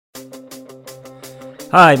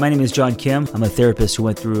Hi, my name is John Kim. I'm a therapist who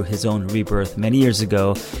went through his own rebirth many years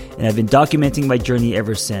ago, and I've been documenting my journey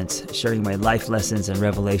ever since, sharing my life lessons and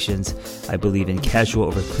revelations. I believe in casual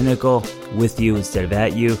over clinical, with you instead of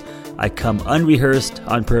at you. I come unrehearsed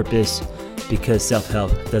on purpose because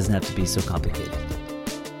self-help doesn't have to be so complicated.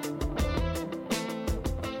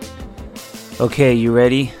 Okay, you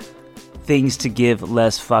ready? Things to give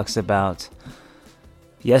less fucks about.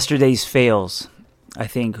 Yesterday's fails. I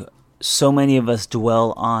think so many of us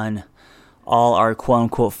dwell on all our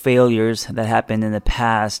quote-unquote failures that happened in the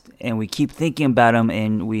past, and we keep thinking about them,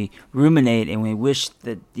 and we ruminate, and we wish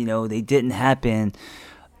that, they didn't happen.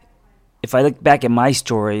 If I look back at my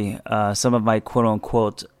story, some of my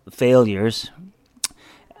quote-unquote failures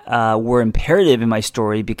were imperative in my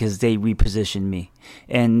story because they repositioned me.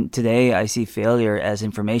 And today I see failure as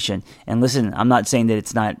information. And listen, I'm not saying that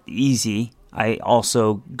it's not easy. I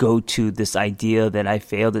also go to this idea that I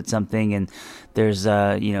failed at something, and there's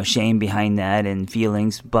shame behind that and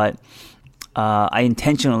feelings. But I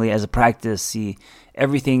intentionally, as a practice, see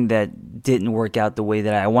everything that didn't work out the way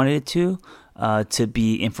that I wanted it to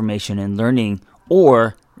be information and learning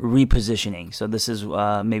or repositioning. So this is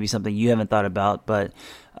maybe something you haven't thought about, but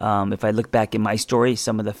if I look back at my story,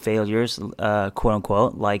 some of the failures, quote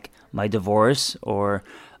unquote, like my divorce or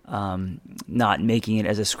not making it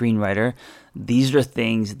as a screenwriter, these are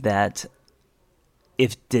things that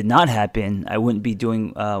if did not happen, I wouldn't be doing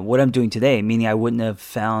what I'm doing today, meaning I wouldn't have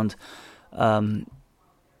found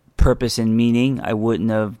purpose and meaning. I wouldn't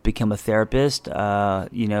have become a therapist. My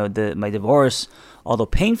divorce, although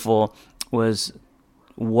painful, was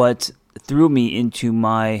what threw me into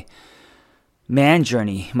my man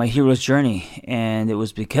journey, my hero's journey. And it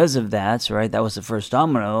was because of that, right? That was the first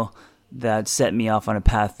domino that set me off on a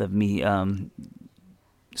path of me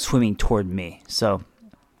swimming toward me. So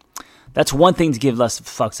that's one thing to give less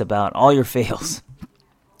fucks about, all your fails.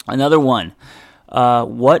 Another one,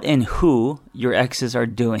 what and who your exes are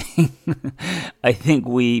doing. I think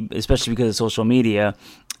we, especially because of social media,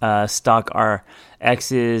 stalk our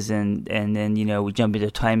exes and then, we jump into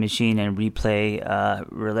a time machine and replay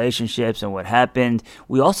relationships and what happened.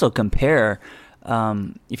 We also compare.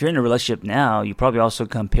 If you're in a relationship now, you probably also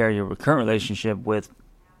compare your current relationship with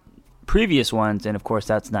previous ones, and of course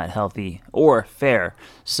that's not healthy or fair.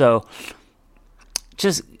 So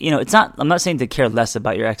just, it's not, I'm not saying to care less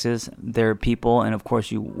about your exes. They're people, and of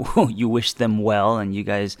course you you wish them well, and you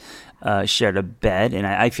guys shared a bed, and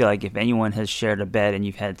I feel like if anyone has shared a bed and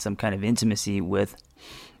you've had some kind of intimacy with,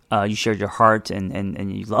 you shared your heart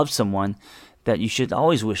and you love someone, that you should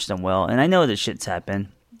always wish them well. And I know that shit's happened.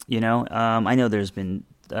 I know there's been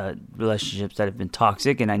relationships that have been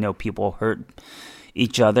toxic, and I know people hurt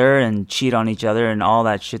each other and cheat on each other and all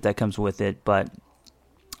that shit that comes with it. But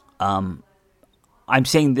I'm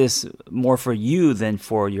saying this more for you than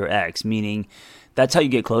for your ex, meaning that's how you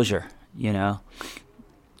get closure,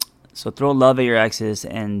 So throw love at your exes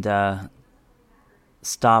and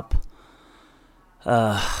stop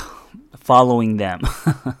following them.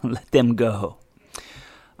 Let them go.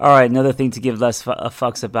 All right, another thing to give less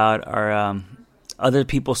fucks about are other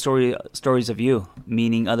people's stories of you,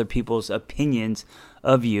 meaning other people's opinions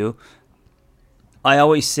of you. I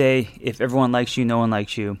always say, if everyone likes you, no one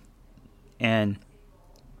likes you. And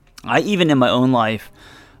I, even in my own life,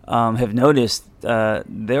 have noticed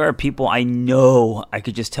there are people I know I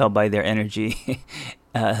could just tell by their energy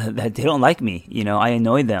that they don't like me. I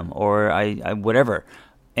annoy them, or I whatever.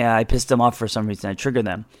 And I piss them off for some reason. I trigger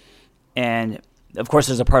them. And of course,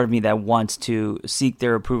 there's a part of me that wants to seek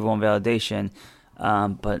their approval and validation,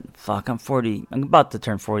 but fuck, I'm 40. I'm about to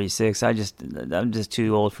turn 46. I'm just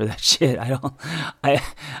too old for that shit. I'd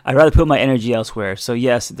rather put my energy elsewhere. So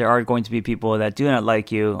yes, there are going to be people that do not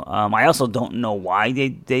like you. I also don't know why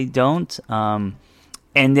they don't. And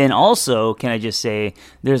then also, can I just say,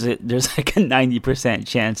 there's like a 90%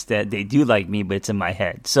 chance that they do like me, but it's in my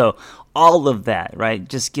head. So all of that, right?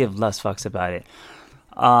 Just give less fucks about it.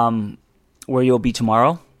 Where you'll be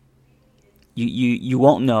tomorrow, you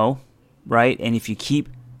won't know, right? And if you keep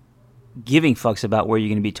giving fucks about where you're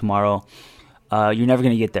going to be tomorrow, you're never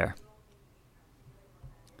going to get there.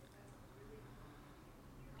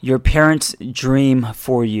 Your parents dream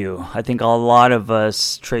for you. I think a lot of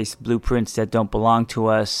us trace blueprints that don't belong to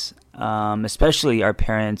us, especially our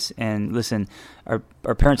parents. And listen,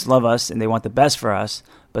 our parents love us and they want the best for us,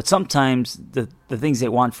 but sometimes the things they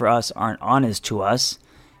want for us aren't honest to us.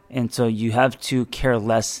 And so you have to care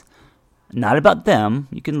less, not about them.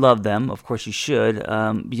 You can love them, of course you should,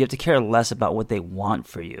 but you have to care less about what they want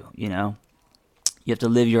for you, You have to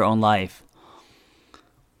live your own life.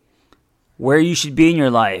 Where you should be in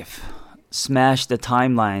your life. smash the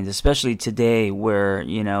timelines, especially today where,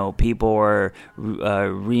 people are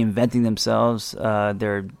reinventing themselves.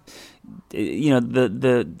 They're,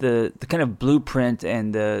 the kind of blueprint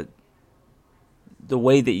and the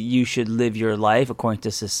way that you should live your life according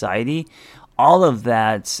to society, all of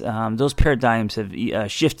that, those paradigms have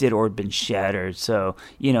shifted or been shattered. So,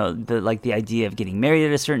 the idea of getting married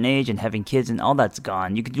at a certain age and having kids and all that's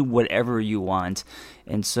gone. You can do whatever you want.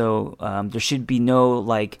 And so there should be no,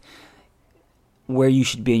 where you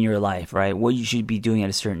should be in your life, right? What you should be doing at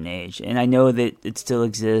a certain age. And I know that it still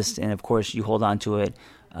exists, and of course you hold on to it.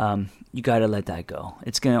 You got to let that go.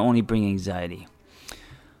 It's going to only bring anxiety.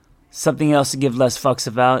 Something else to give less fucks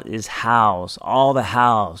about is hows. All the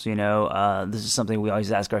hows, this is something we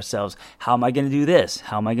always ask ourselves. How am I going to do this?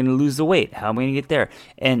 How am I going to lose the weight? How am I going to get there?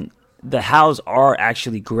 And the hows are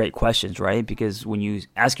actually great questions, right? Because when you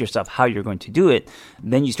ask yourself how you're going to do it,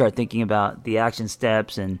 then you start thinking about the action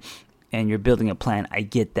steps and you're building a plan. I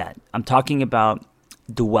get that. I'm talking about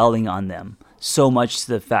dwelling on them so much to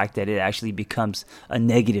the fact that it actually becomes a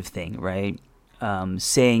negative thing, right?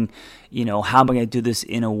 Saying, how am I going to do this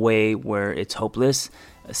in a way where it's hopeless?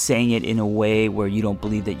 Saying it in a way where you don't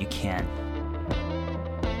believe that you can.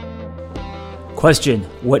 Question: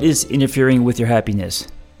 what is interfering with your happiness?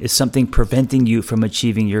 Is something preventing you from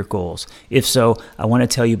achieving your goals? If so, I want to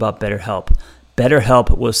tell you about BetterHelp.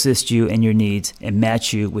 BetterHelp will assist you in your needs and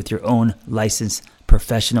match you with your own licensed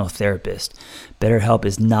professional therapist. BetterHelp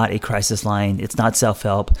is not a crisis line. It's not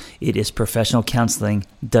self-help. It is professional counseling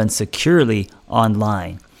done securely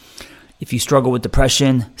online. If you struggle with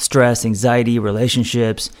depression, stress, anxiety,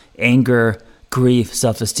 relationships, anger, grief,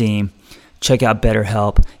 self-esteem, check out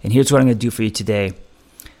BetterHelp. And here's what I'm going to do for you today,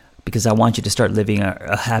 because I want you to start living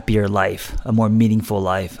a happier life, a more meaningful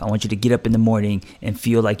life. I want you to get up in the morning and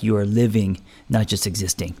feel like you are living, not just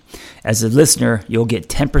existing. As a listener, you'll get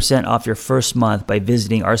 10% off your first month by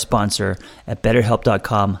visiting our sponsor at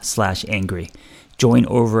betterhelp.com/angry. Join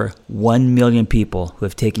over 1 million people who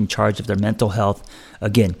have taken charge of their mental health.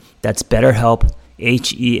 Again, that's BetterHelp,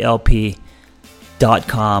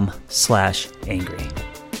 HELP.com/angry.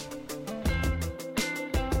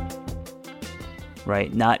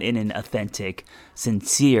 Right? Not in an authentic,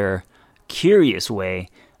 sincere, curious way,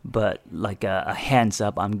 but like a hands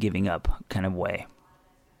up, I'm giving up kind of way.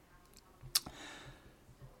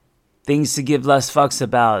 Things to give less fucks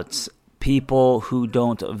about: people who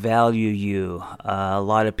don't value you. A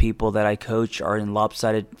lot of people that I coach are in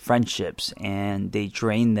lopsided friendships, and they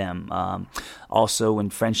drain them. Also, in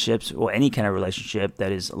friendships or any kind of relationship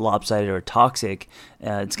that is lopsided or toxic,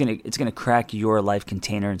 it's gonna crack your life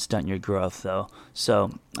container and stunt your growth, though.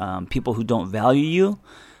 So, people who don't value you,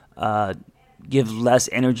 give less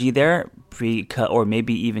energy there, or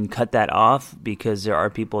maybe even cut that off, because there are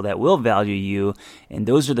people that will value you, and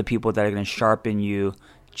those are the people that are going to sharpen you,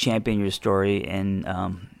 champion your story, and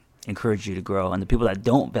encourage you to grow. And the people that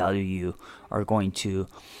don't value you are going to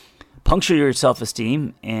puncture your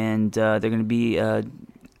self-esteem, and they're going to be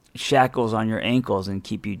shackles on your ankles and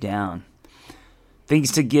keep you down.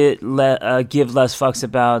 Things to give less fucks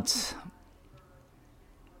about: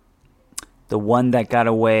 the one that got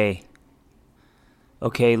away.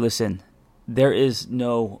 Okay, listen, there is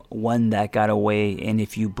no one that got away, and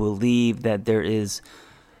if you believe that there is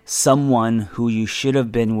someone who you should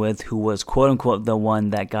have been with who was quote-unquote the one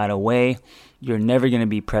that got away, you're never going to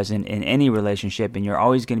be present in any relationship, and you're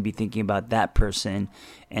always going to be thinking about that person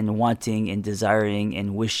and wanting and desiring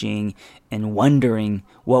and wishing and wondering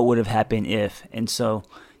what would have happened if. And so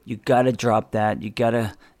you got to drop that. You got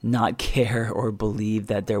to not care or believe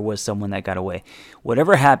that there was someone that got away.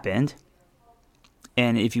 Whatever happened,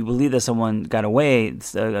 and if you believe that someone got away,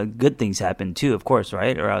 good things happened too, of course,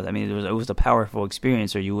 right? Or else, it was a powerful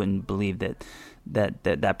experience, or you wouldn't believe that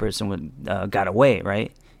person got away,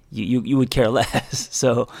 right? You would care less.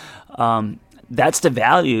 So that's the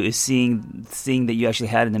value, is seeing that you actually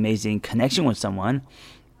had an amazing connection with someone,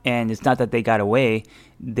 and it's not that they got away;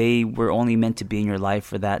 they were only meant to be in your life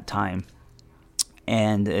for that time.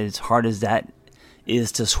 And as hard as that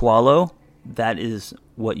is to swallow, that is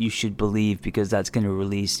what you should believe, because that's going to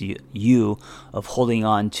release you of holding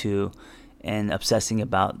on to and obsessing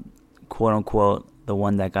about, quote unquote, the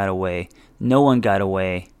one that got away. No one got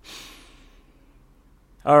away.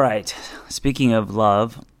 All right. Speaking of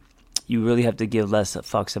love, you really have to give less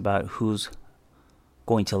fucks about who's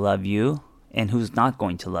going to love you and who's not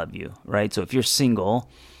going to love you, right? So if you're single,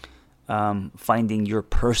 finding your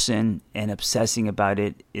person and obsessing about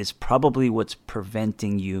it is probably what's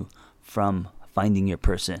preventing you from finding your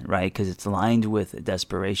person, right? Because it's aligned with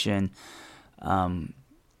desperation. I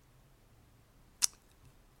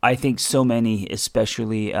think so many,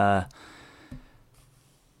 especially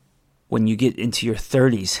when you get into your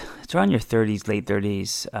 30s, it's around your 30s, late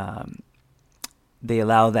 30s, they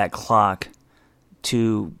allow that clock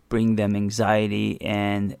to bring them anxiety,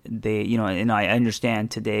 and they, and I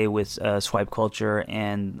understand today with swipe culture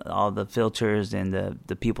and all the filters and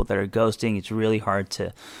the people that are ghosting, it's really hard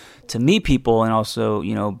to meet people and also,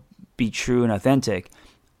 be true and authentic.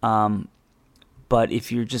 But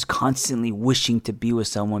if you're just constantly wishing to be with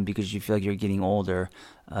someone because you feel like you're getting older,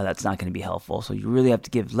 that's not going to be helpful. So you really have to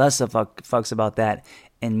give less of fucks about that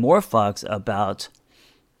and more fucks about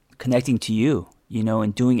connecting to you,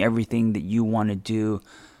 and doing everything that you want to do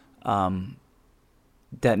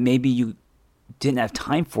that maybe you didn't have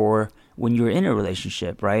time for when you were in a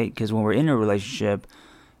relationship, right? Because when we're in a relationship,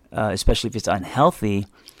 especially if it's unhealthy,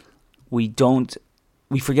 we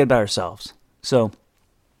forget about ourselves. So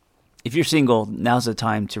if you're single, now's the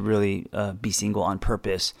time to really be single on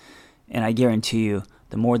purpose. And I guarantee you,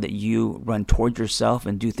 the more that you run toward yourself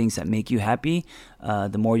and do things that make you happy,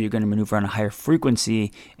 the more you're going to maneuver on a higher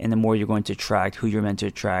frequency, and the more you're going to attract who you're meant to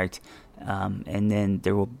attract. And then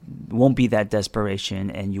there won't be that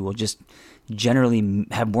desperation, and you will just generally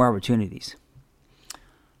have more opportunities.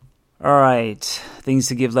 All right, things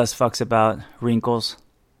to give less fucks about. Wrinkles.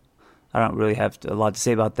 I don't really have a lot to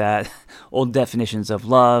say about that. Old definitions of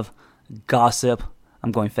love. Gossip.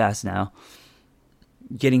 I'm going fast now.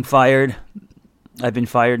 Getting fired. I've been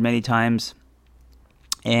fired many times,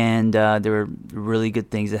 and there were really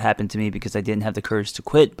good things that happened to me because I didn't have the courage to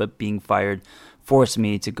quit, but being fired forced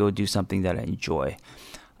me to go do something that I enjoy.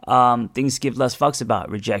 Things to give less fucks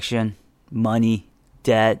about. Rejection, money,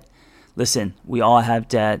 debt. Listen, we all have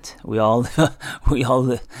debt. We all have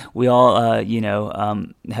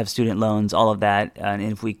student loans, all of that, and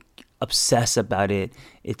if we obsess about it,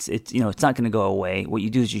 it's not going to go away. What you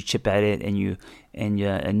do is you chip at it, and you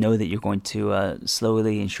know that you're going to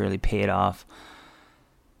slowly and surely pay it off.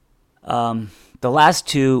 The last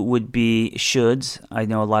two would be shoulds. I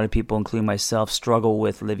know a lot of people, including myself, struggle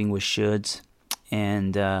with living with shoulds,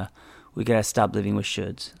 and we gotta stop living with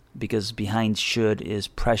shoulds, because behind should is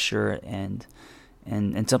pressure and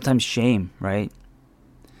sometimes shame, right?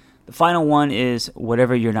 The final one is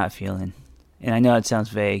whatever you're not feeling. And I know it sounds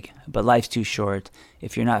vague, but life's too short.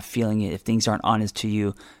 If you're not feeling it, if things aren't honest to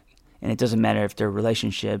you, and it doesn't matter if they're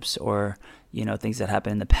relationships or, things that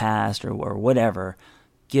happened in the past or whatever,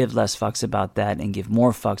 give less fucks about that and give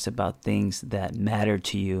more fucks about things that matter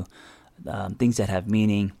to you, things that have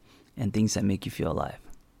meaning, and things that make you feel alive.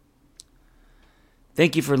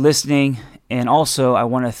 Thank you for listening. And also, I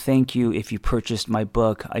want to thank you if you purchased my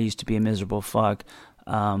book, I Used to Be a Miserable Fuck.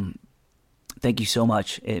 Thank you so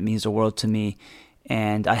much. It means the world to me.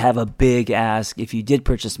 And I have a big ask. If you did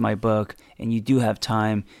purchase my book and you do have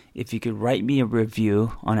time, if you could write me a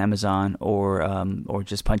review on Amazon or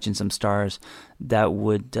just punch in some stars, that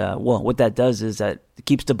would, what that does is that it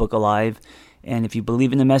keeps the book alive. And if you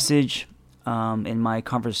believe in the message, in my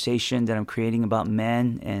conversation that I'm creating about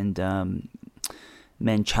men and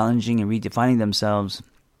men challenging and redefining themselves,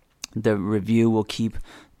 the review will keep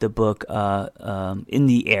the book in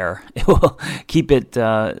the air. It will keep it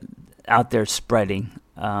out there spreading.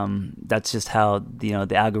 That's just how the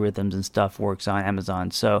algorithms and stuff works on Amazon.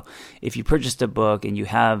 So if you purchased a book and you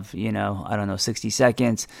have 60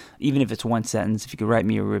 seconds, even if it's one sentence, if you could write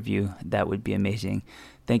me a review, that would be amazing.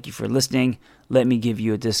 Thank you for listening. Let me give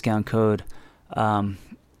you a discount code.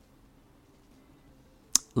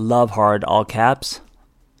 Love Hard, all caps,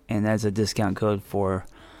 and that's a discount code for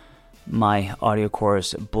my audio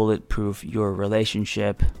course, Bulletproof Your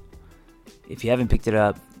Relationship. If you haven't picked it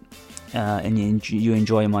up and you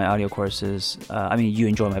enjoy my audio courses, you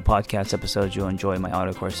enjoy my podcast episodes, you'll enjoy my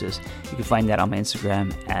audio courses, you can find that on my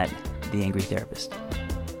Instagram at The Angry Therapist.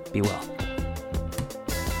 Be well.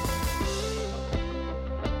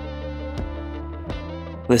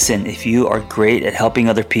 Listen, if you are great at helping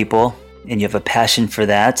other people and you have a passion for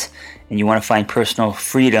that, and you want to find personal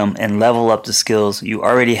freedom and level up the skills you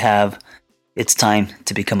already have, it's time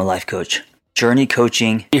to become a life coach. Journey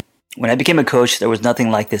Coaching. When I became a coach, there was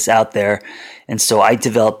nothing like this out there. And so I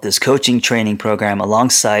developed this coaching training program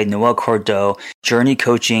alongside Noel Cordeau. Journey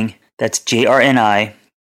Coaching, that's JRNI.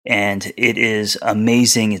 And it is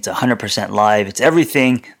amazing. It's 100% live. It's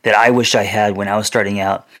everything that I wish I had when I was starting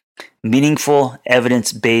out. Meaningful,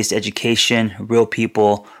 evidence-based education, real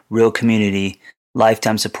people, real community,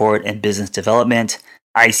 lifetime support and business development,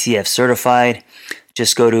 ICF certified.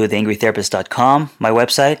 Just go to theangrytherapist.com, my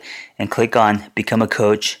website, and click on Become a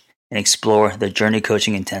Coach and explore the Journey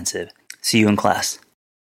Coaching Intensive. See you in class.